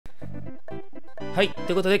はい、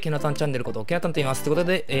ということで、けなたんチャンネルことけなたんと言います。ということ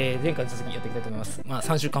で、前回の続きやっていきたいと思います。まあ、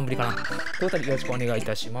3週間ぶりかな。ということで、よろしくお願いい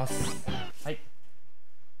たします。はい。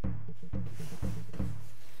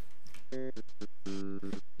トゥン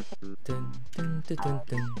トゥントゥトゥン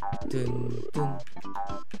トゥントゥントゥン。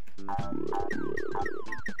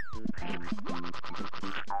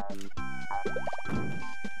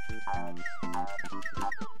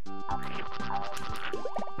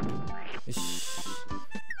よし。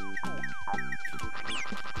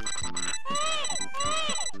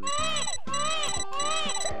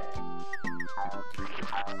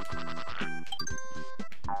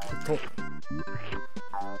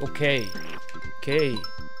オッケー。オッケー。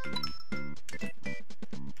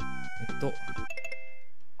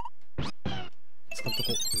使っと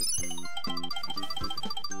こう。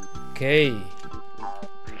オッケー。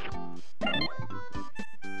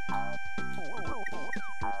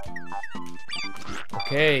オッ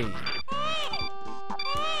ケー。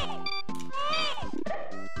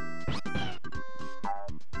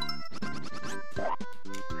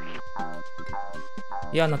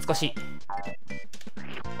いや、懐かしい。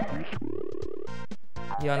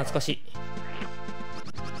いや、懐かしい。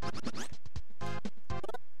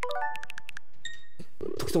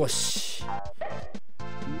時飛ばし。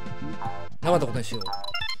なかったことにしよう。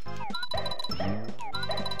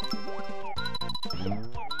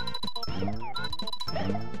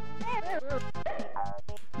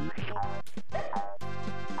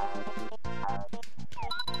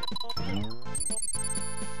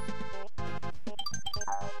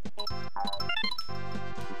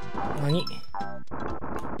何？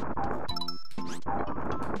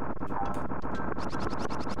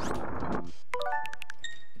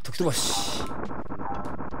時飛ばし。オ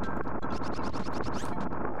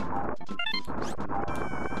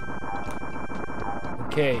ッ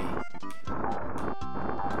ケー。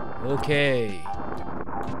オッケー。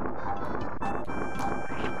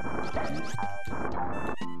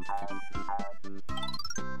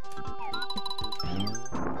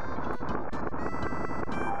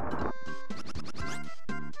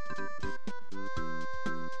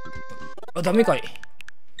あ、ダメかい。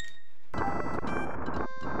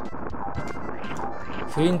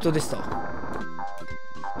フェイントでした。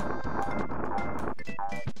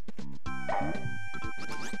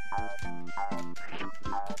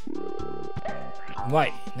うま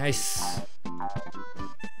い。ナイス。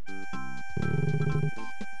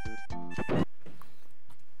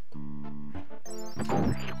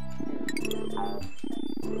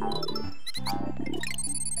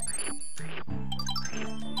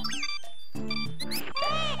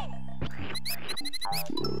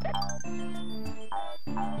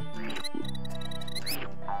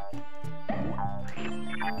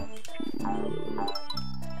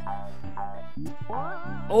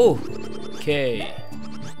オーケー。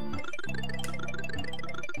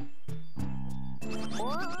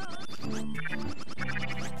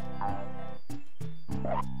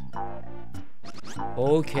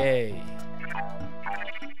オーケー。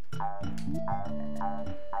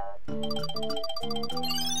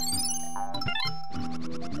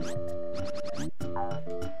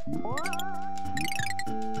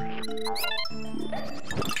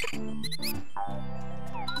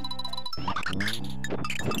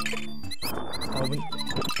あぶね。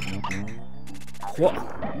怖っ。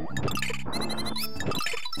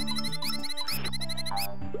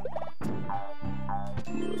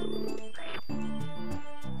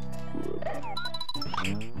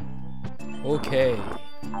オーケー。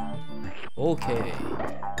オーケー。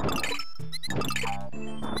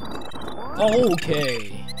あ、オーケ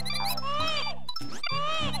ー。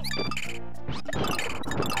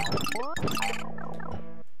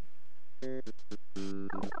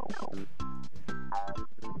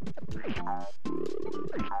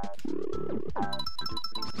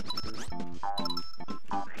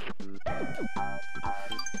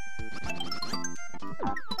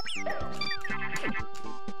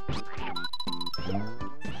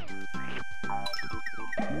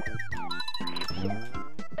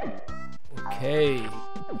Okay.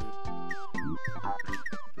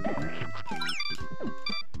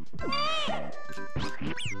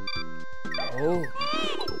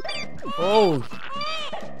 おう。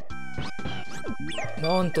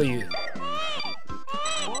なんという。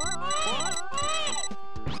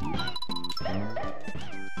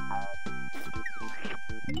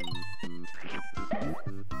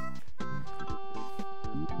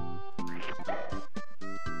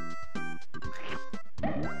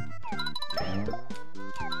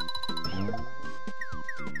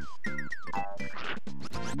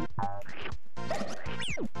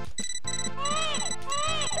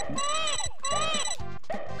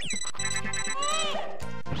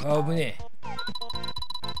危ねえ。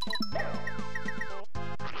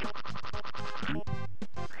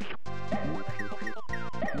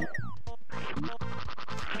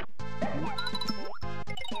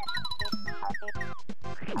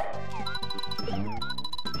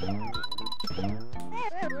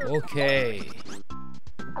オッケー。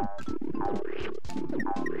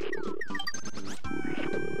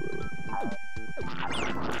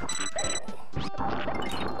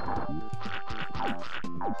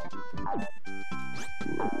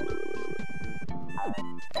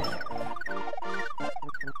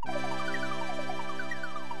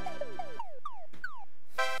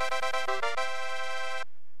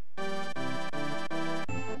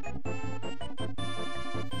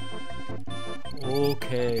オーケ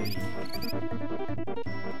ー。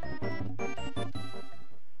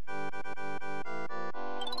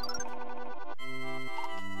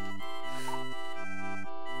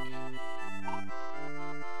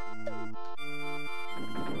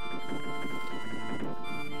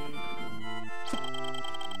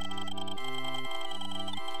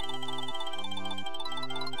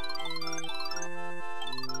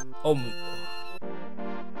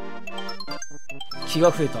気が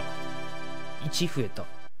増えた。1増えた。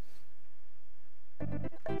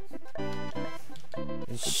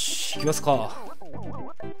よし、行きますか。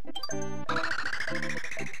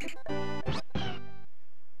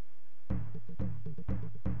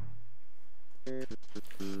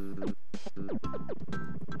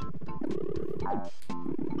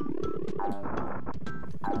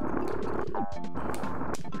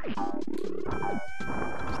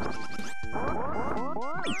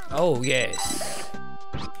Oh, yes.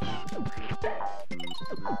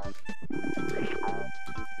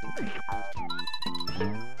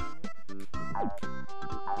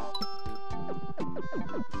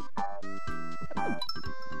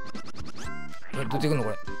 どうやっていくのこ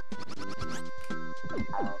れ。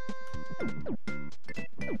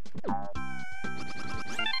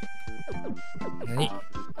何？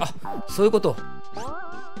あ、そういうこと。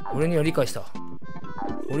俺には理解した。こ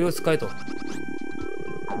れを使えと。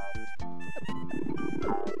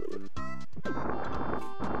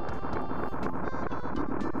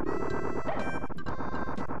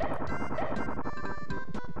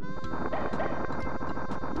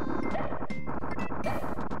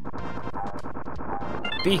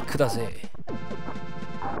ビッグだぜ。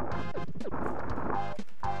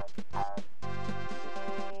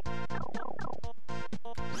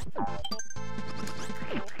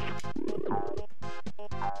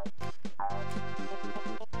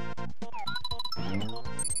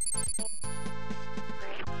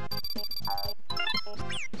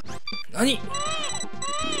何？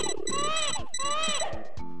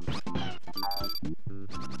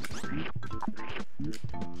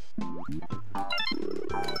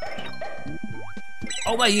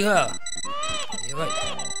お前いいがやばい。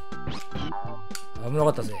危なか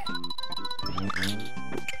ったぜ。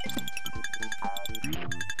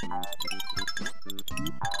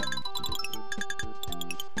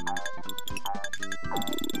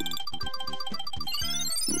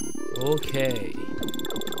オーケー。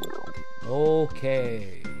オー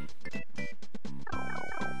ケー。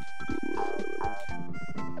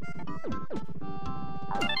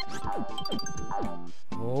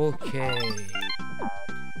オーケー。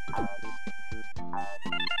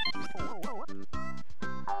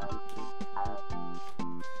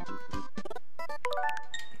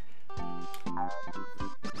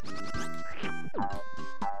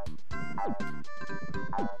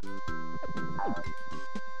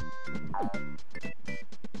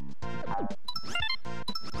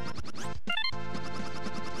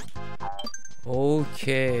オーケ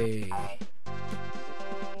ー。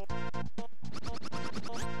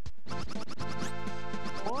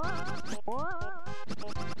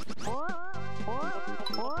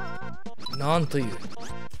なんという。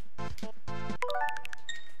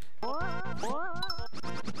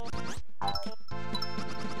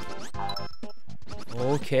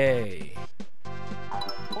オーケー。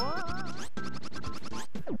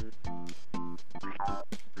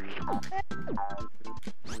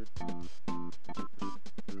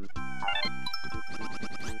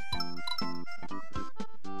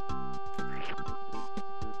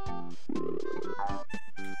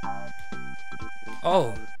お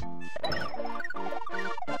う。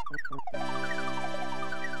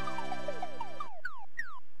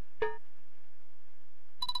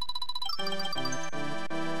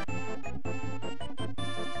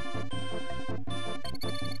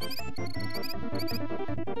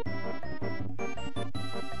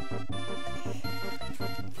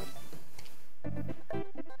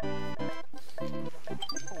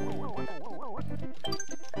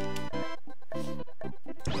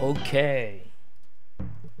オッケー。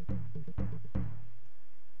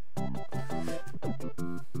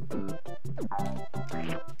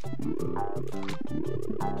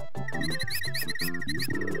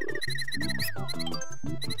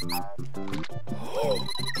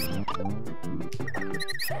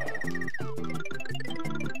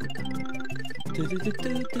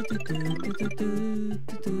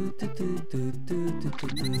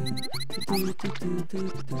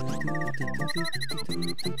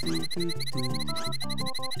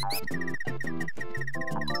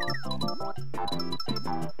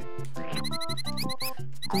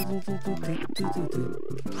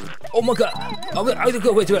Oh my god! I don't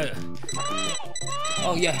go wait.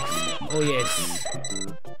 Oh yes! Oh yes!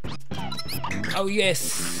 Oh yes!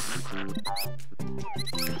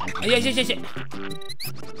 Yes!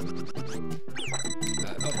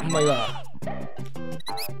 Oh my god!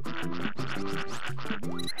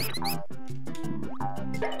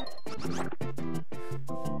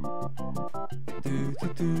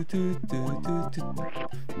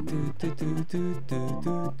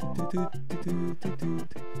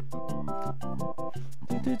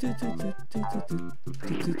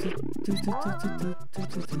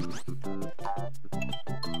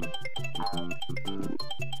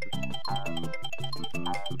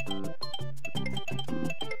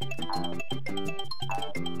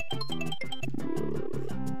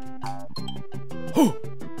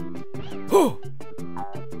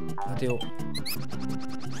待てよ。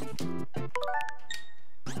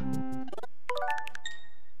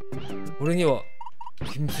俺には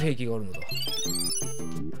秘密兵器があるのだ。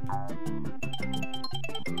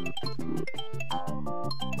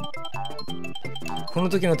この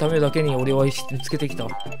時のためだけに俺は見つけてきた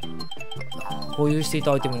保有してい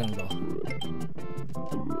たアイテムなのだ。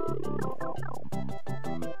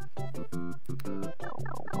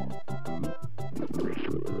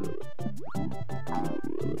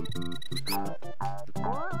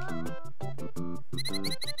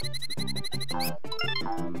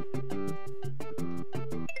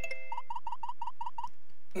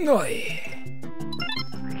ない。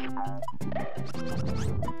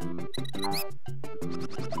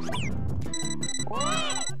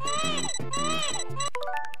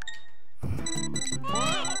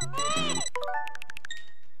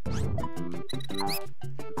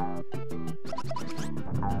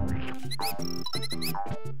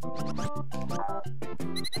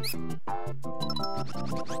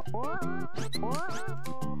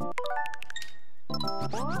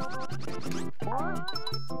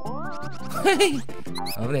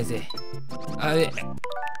危ないぜ。あれ。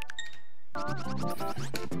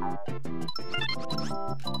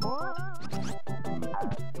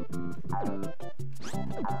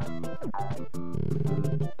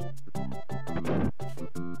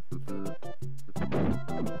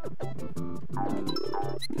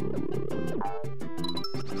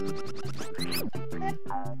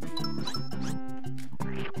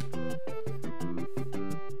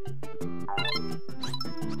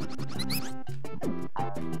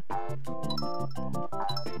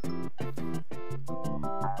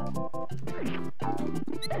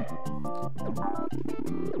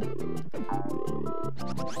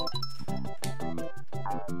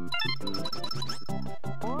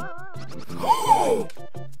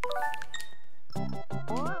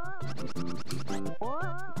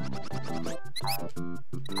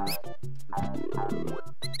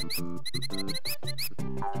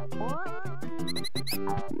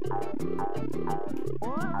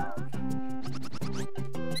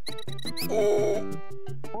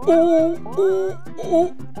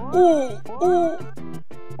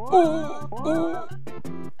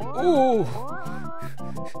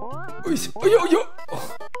おいしょ、よ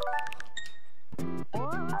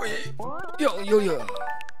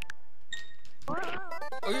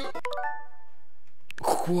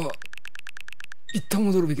ここは一旦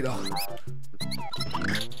戻るべきだ。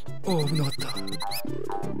おお、危なかっ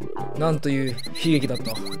た。なんという悲劇だっ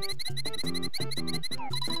た。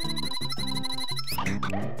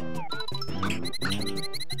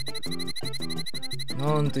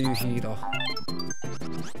なんという悲劇だ。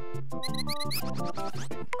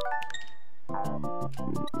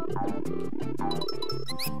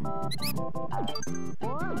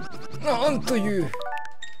なんという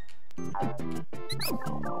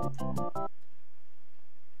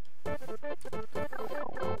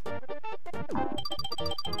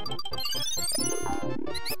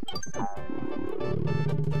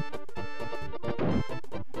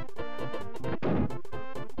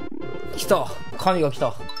来た。神が来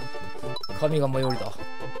た。神が舞い降りた。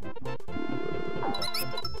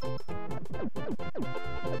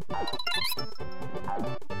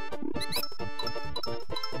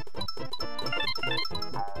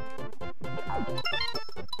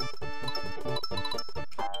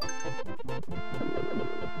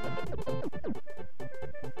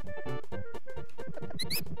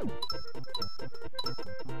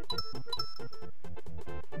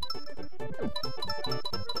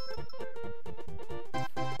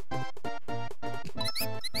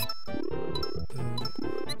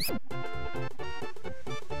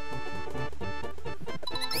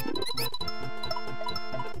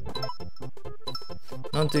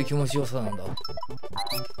なんという気持ちよさなんだ。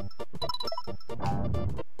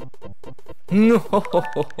のほほ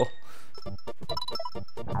ほほ。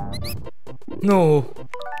の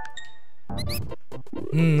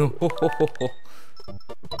のほほほほ。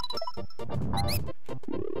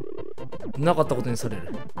なかったことにされ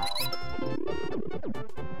る。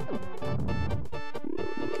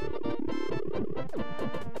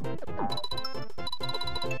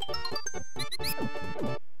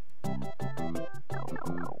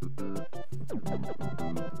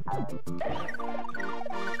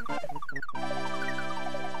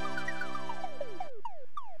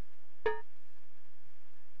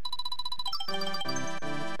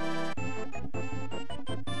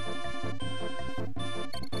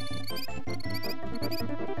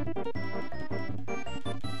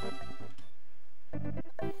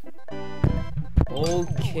オ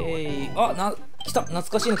ーケー。あ、来た。懐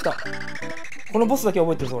かしいの来た。このボスだけ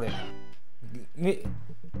覚えてるぞ、俺。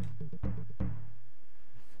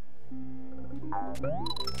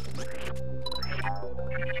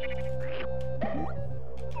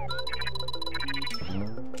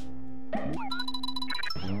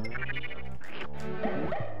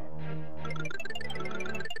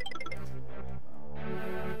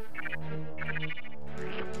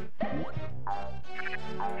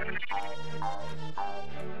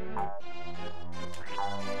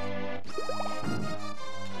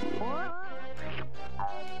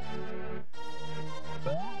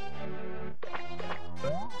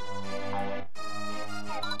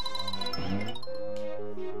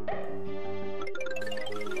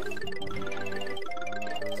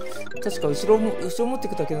確か後ろ持って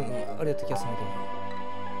くだけのあれやった気がするんだけど。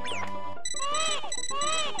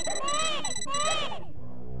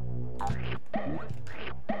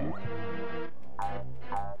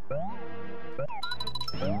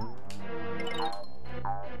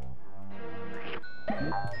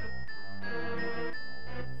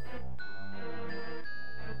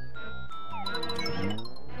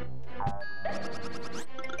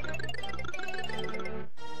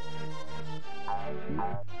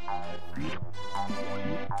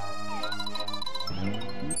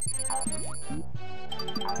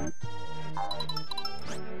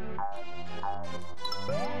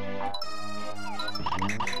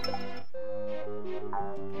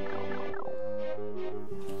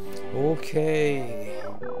オーケー。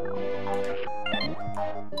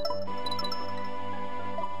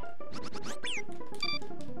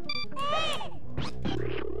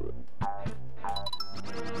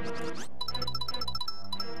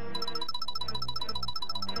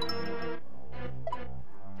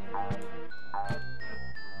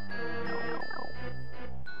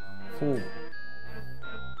ほう。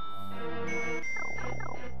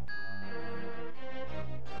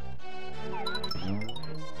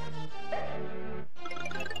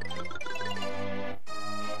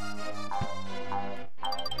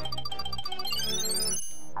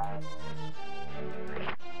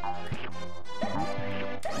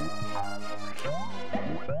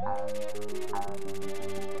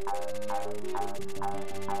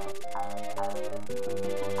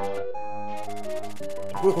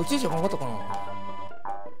これこっちでしょ、頑張ったかな。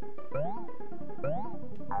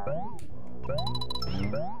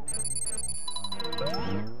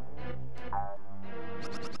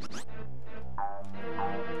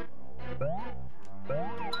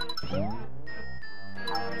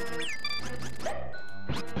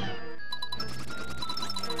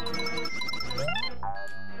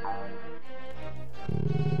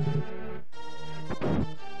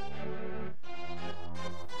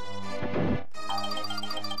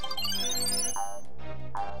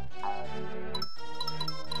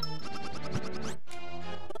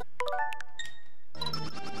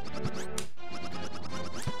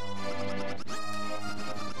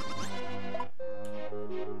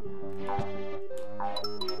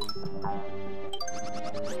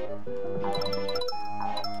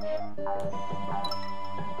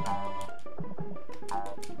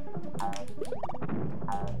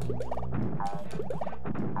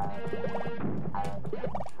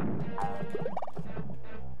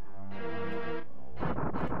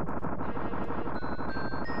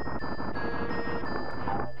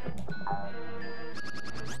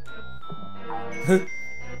えっ、どう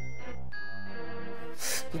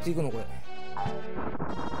やって行くのこれ。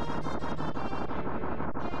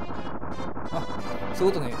あ、そう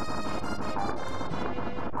いうことね。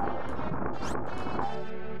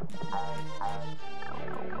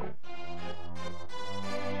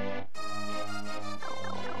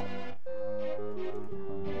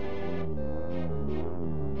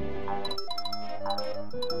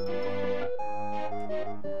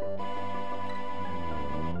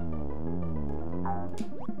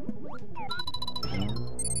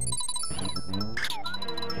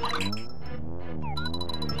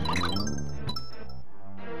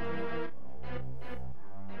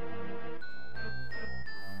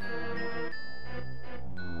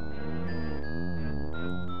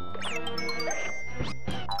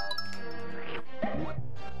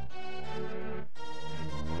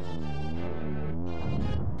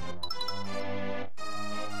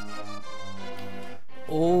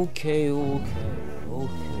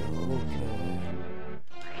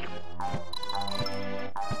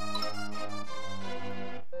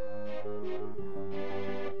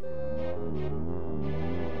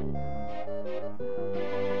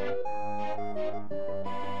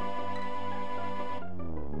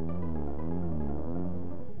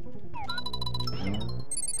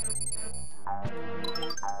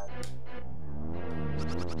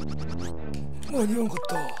間に合わんかっ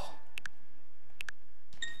た。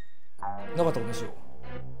なかったことにしよう。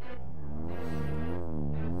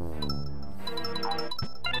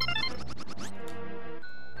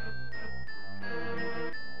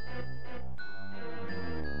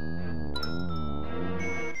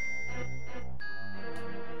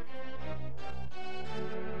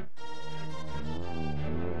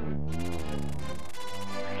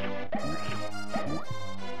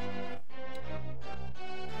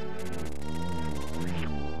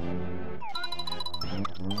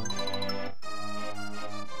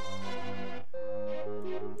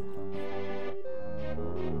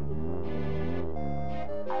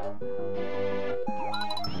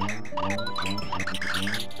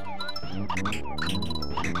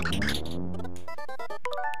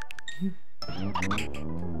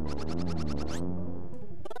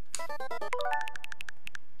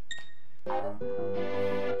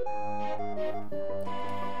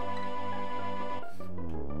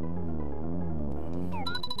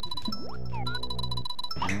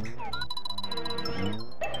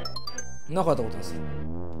なかったことです。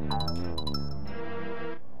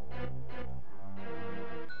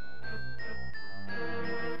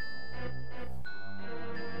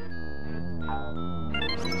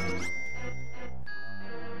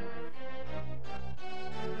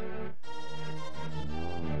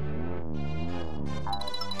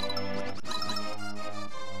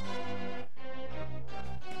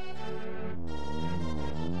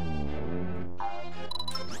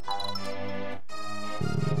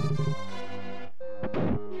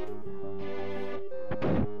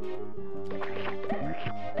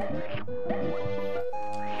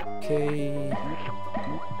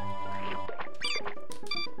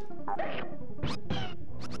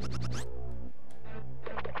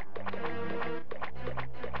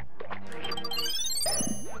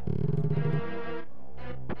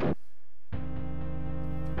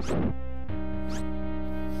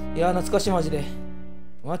いやー、懐かしい。マジで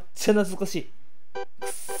抹茶懐かしい。くっ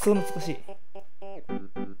そ懐かしい。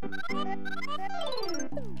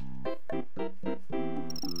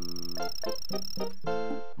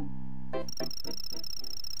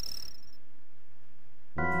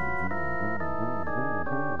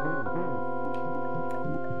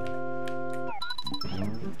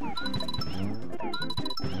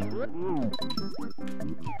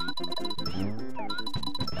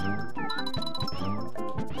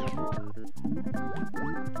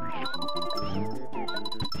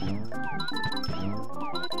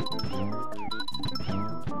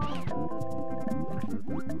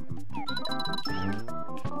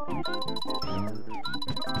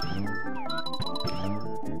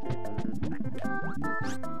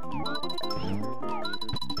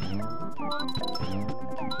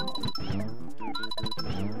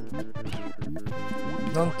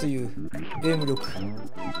なんというゲーム力。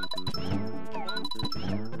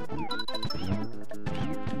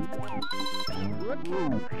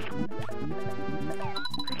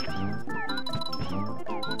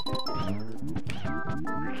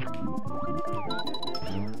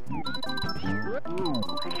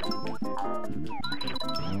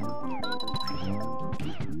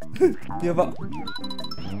やば。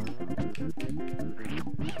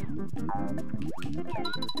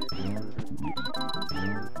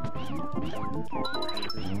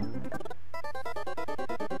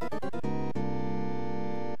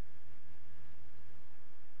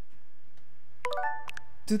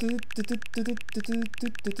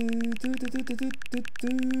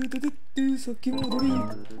先戻り。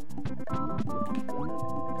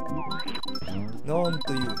なん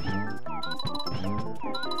という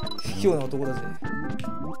卑怯な男だぜ。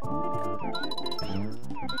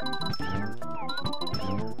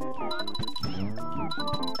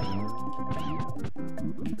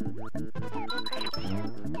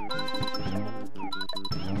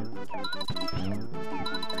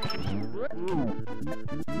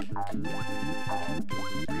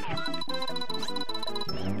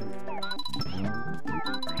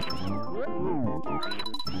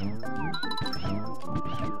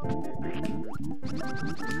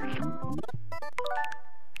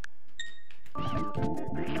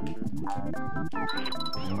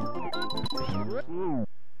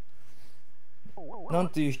なん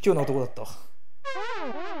という卑怯な男だった。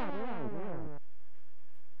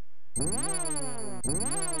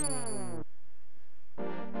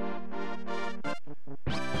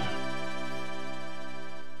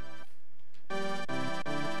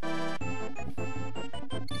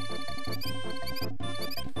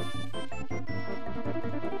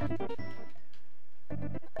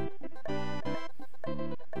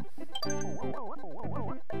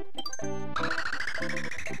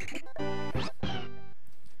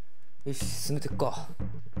よし、進めていくか。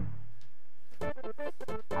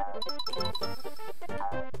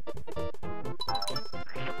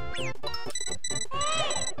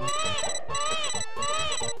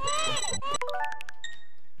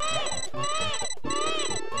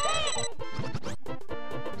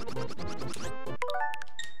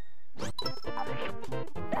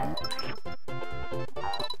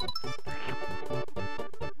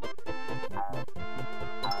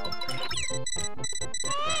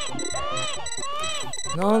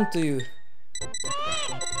なんという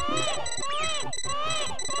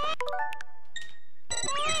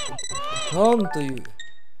なんという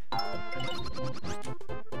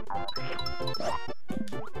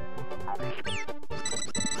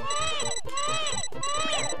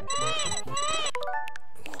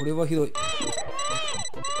これはひどい。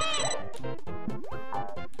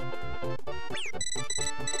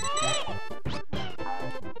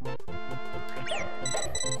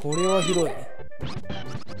これはひどい。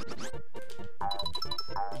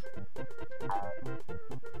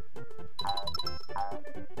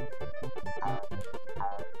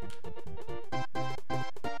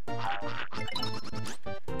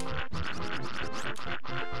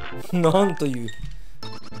なんという。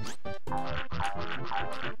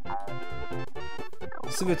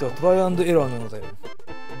すべてはトライアンドエラーなのだよ。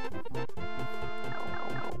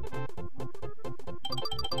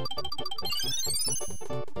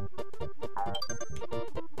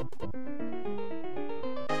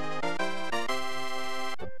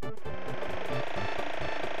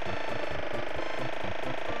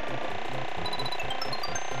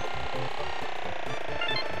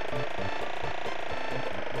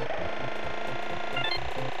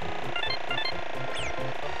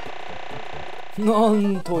な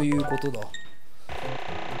んということだ。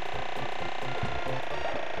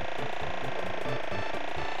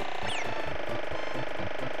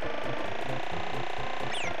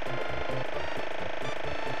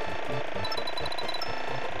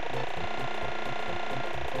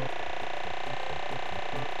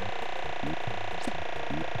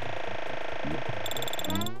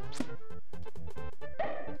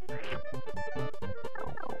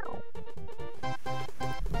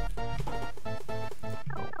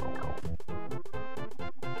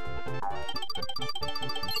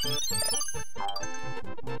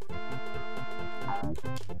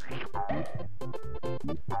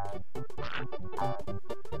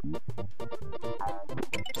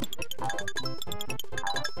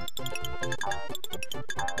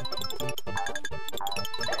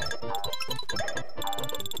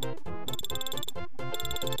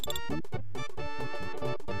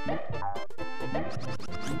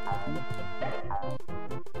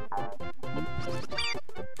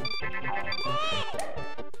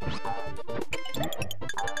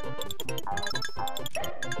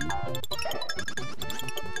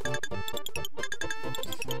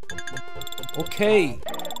オッケー。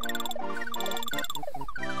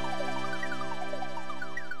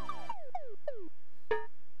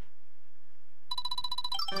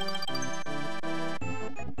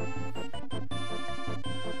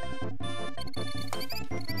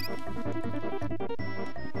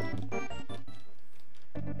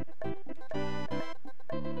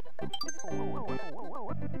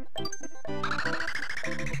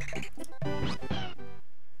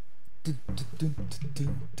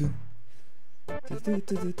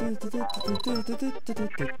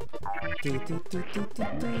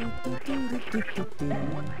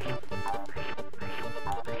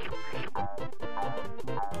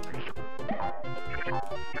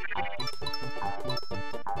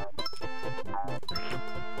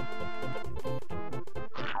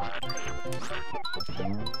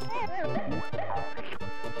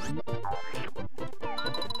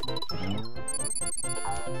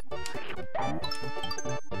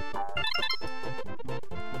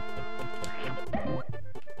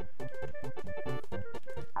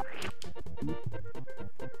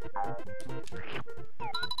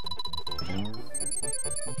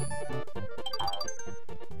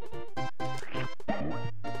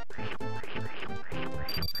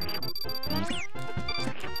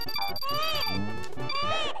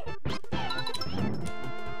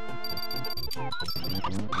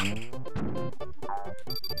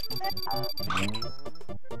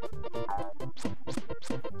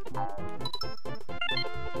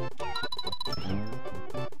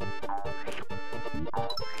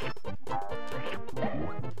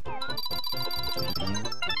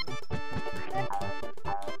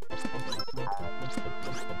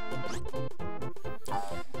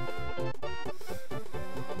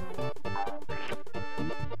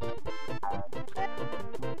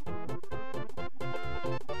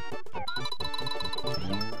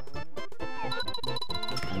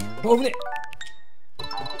危ねえ。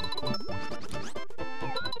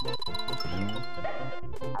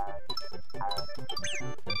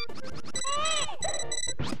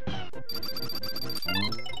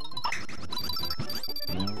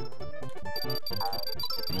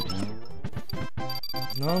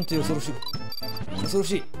なんて恐ろしい、恐ろ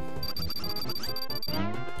しい。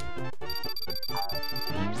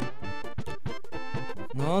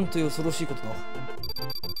なんという恐ろしいことだ。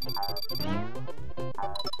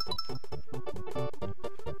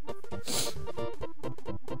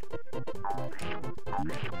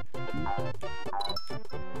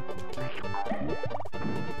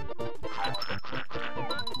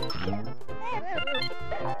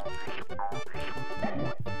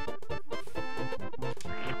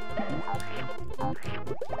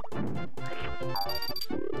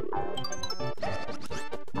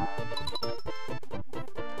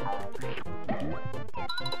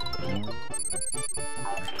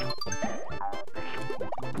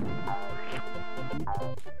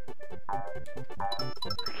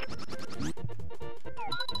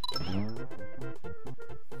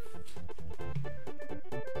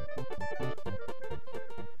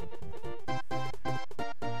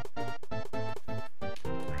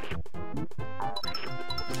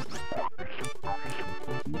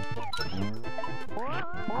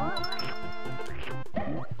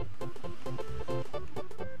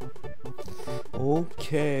オッ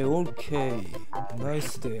ケーオッケー、ナイ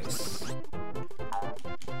スです。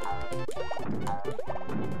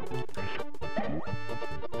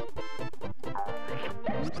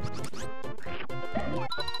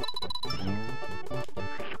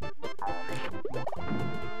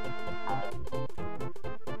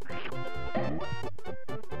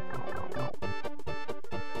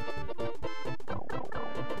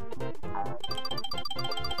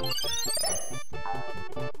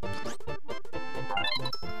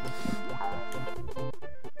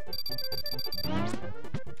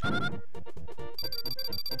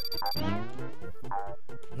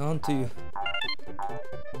なんていう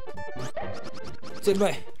全部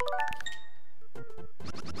前。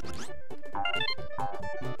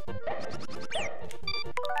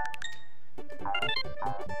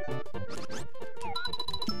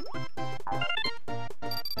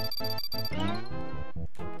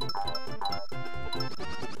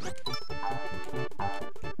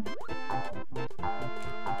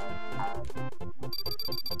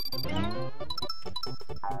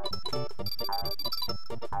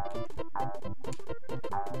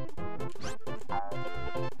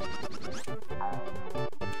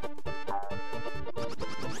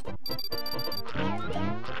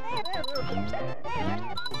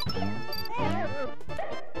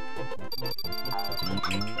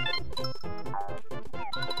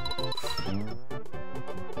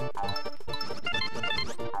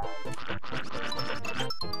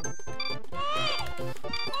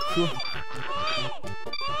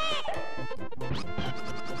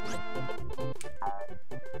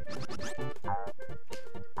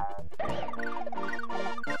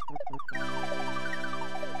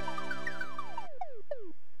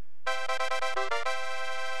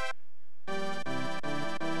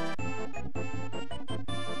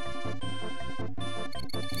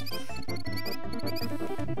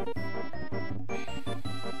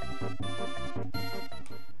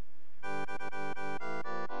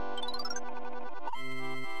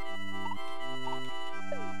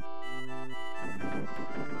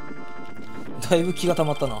だいぶ気が溜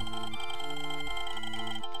まったな。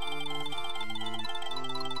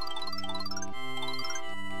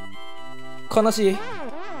悲しい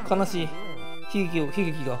悲しい、悲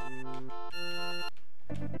劇が。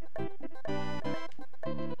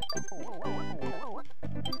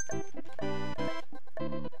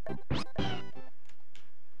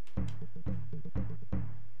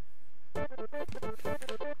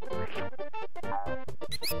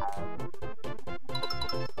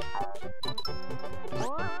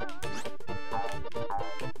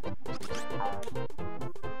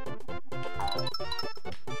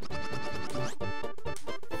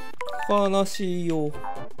悲しいよ。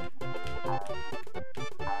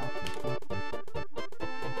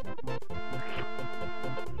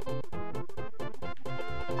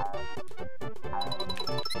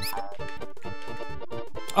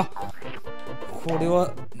あ、これ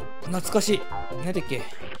は懐かしい。何だっけ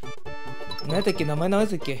何だっけ、名前何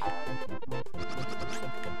だっけ。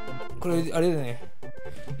これあれだね、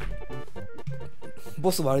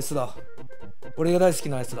ボスはあれだ。俺が大好き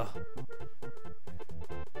なやつだ。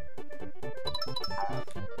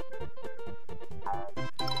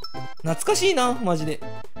懐かしいな、マジで。くっ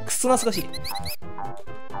そ懐かしい。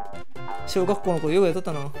小学校の頃よくやっとっ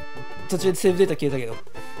たな。途中でセーブデータ消えたけど。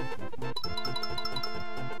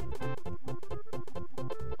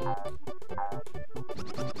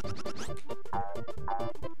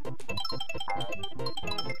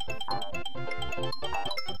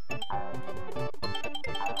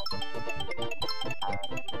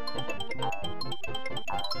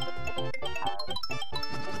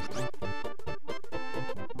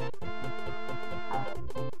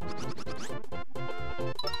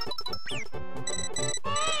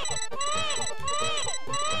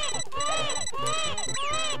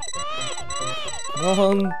な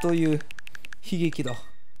んという悲劇だ。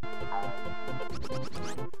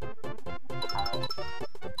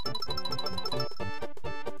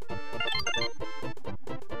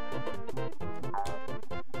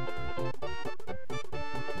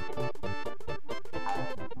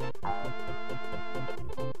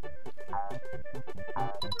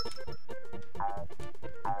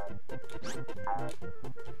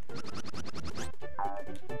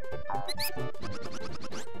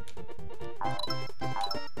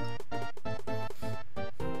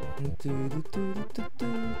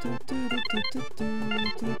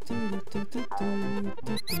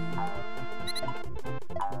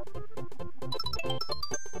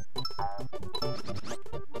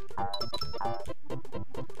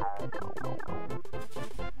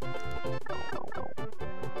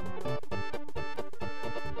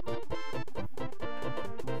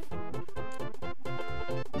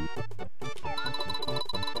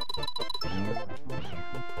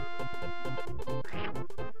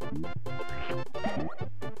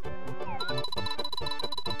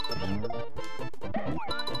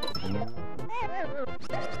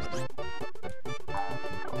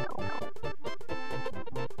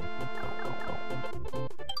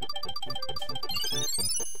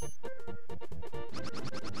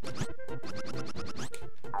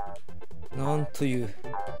なんという。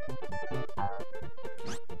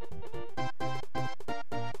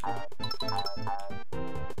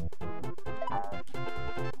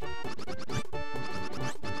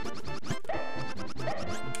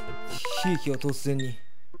悲劇が突然に。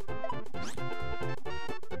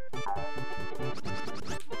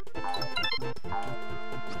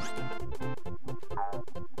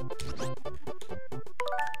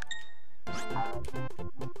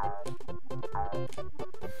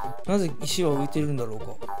なぜ石は浮いてるんだろうか。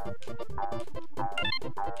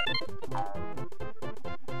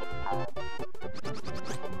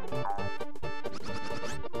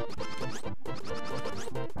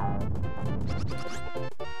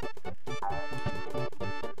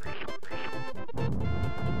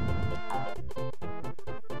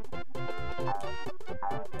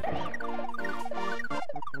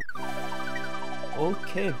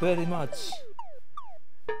Okay, very much.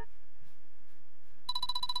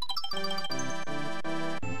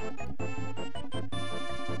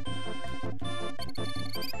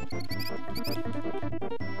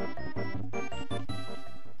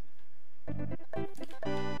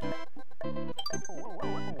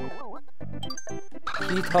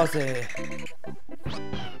 聞いたぜ。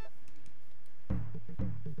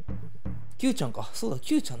Q ちゃんか。そうだ、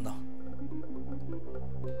Q ちゃんだ。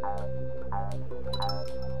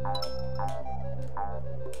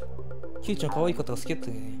Q ちゃん可愛い方が好きだった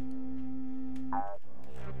よね。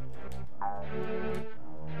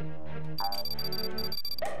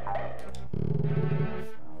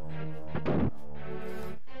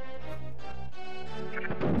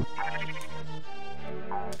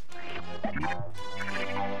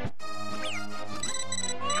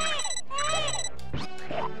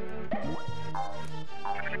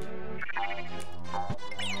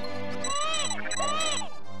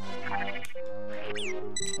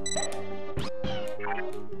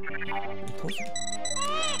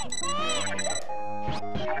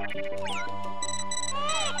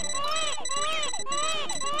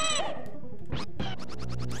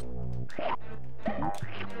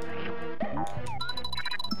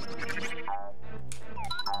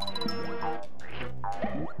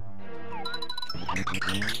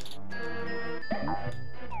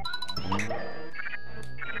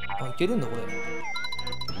あ、いけるんだこれ。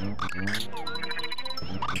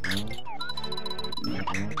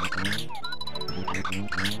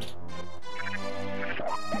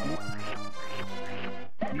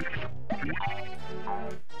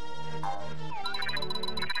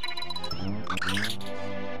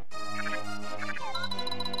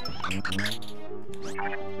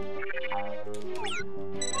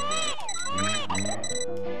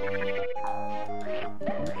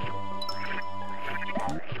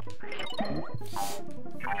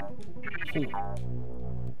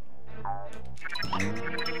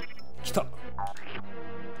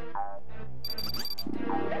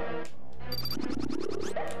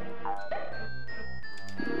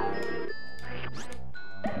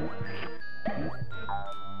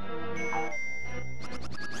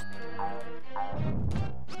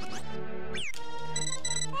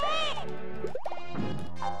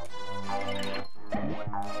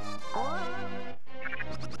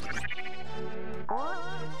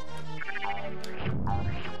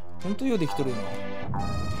とようできとるよな。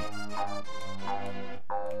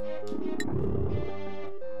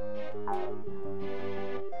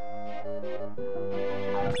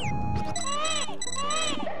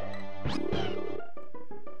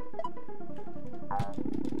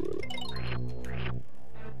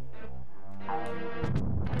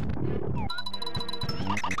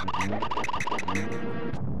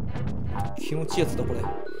気持ちいいやつだこれ。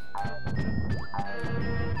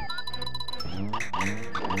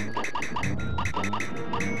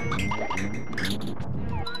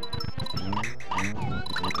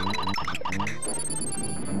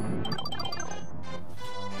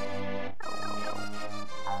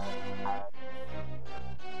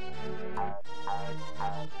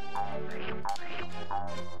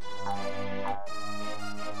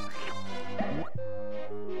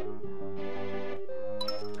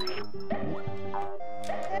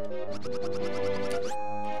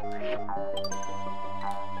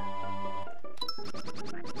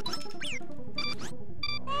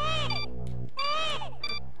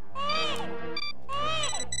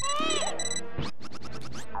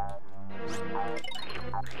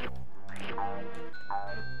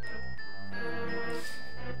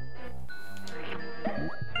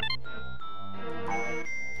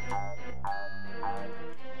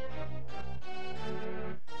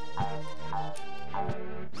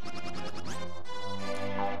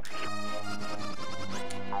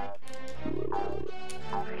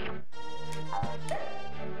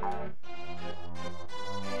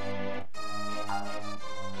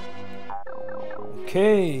オッケ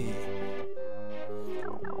ー。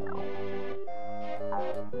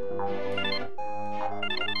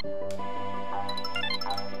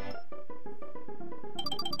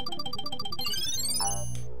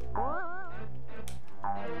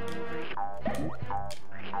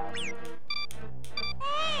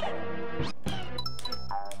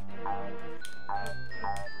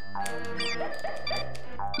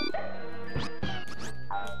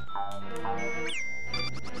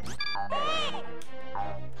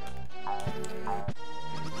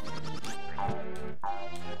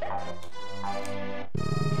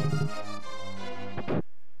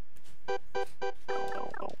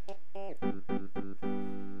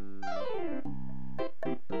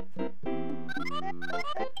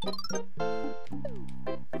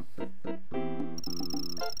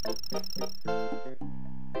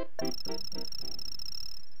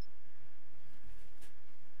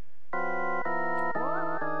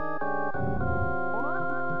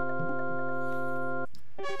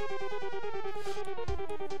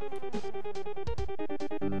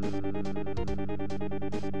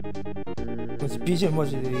BGM マ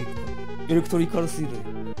ジでエレクトリカルすぎる。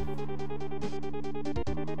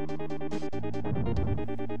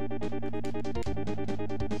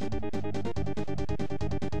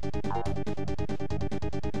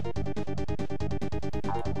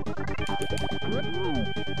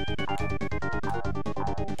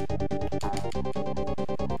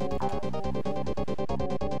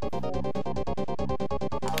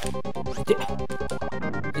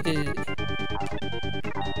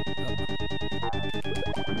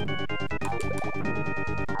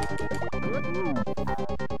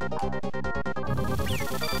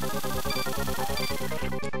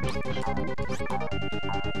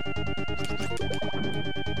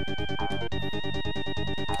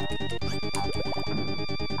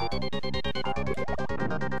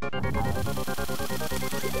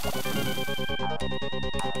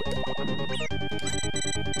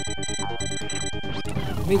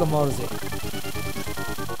目が回るぜ。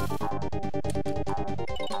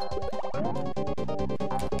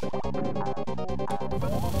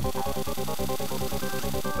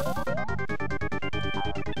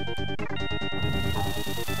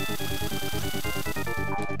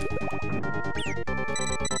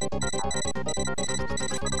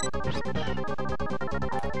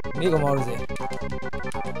目が回るぜ。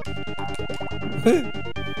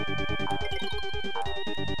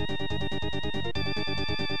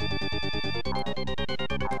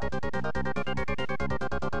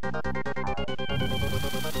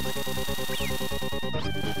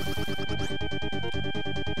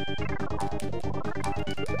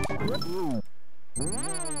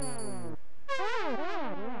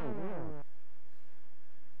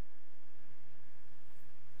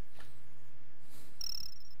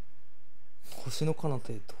星の彼方へ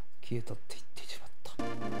と消えたって言ってしまった。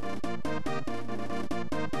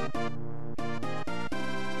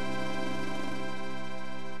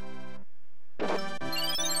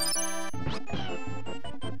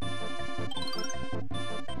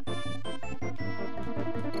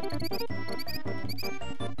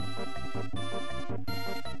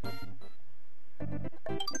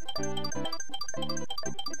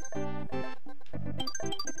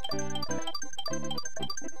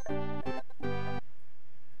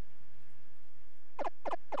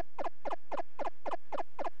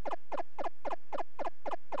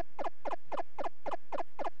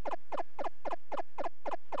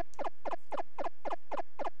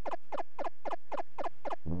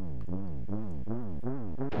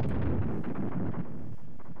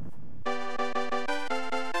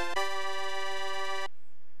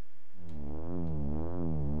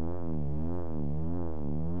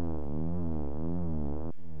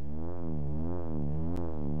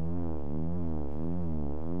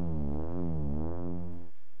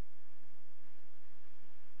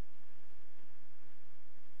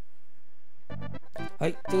は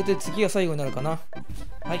い、ということで次が最後になるかな。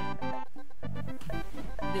はい。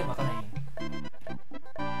ではまたね。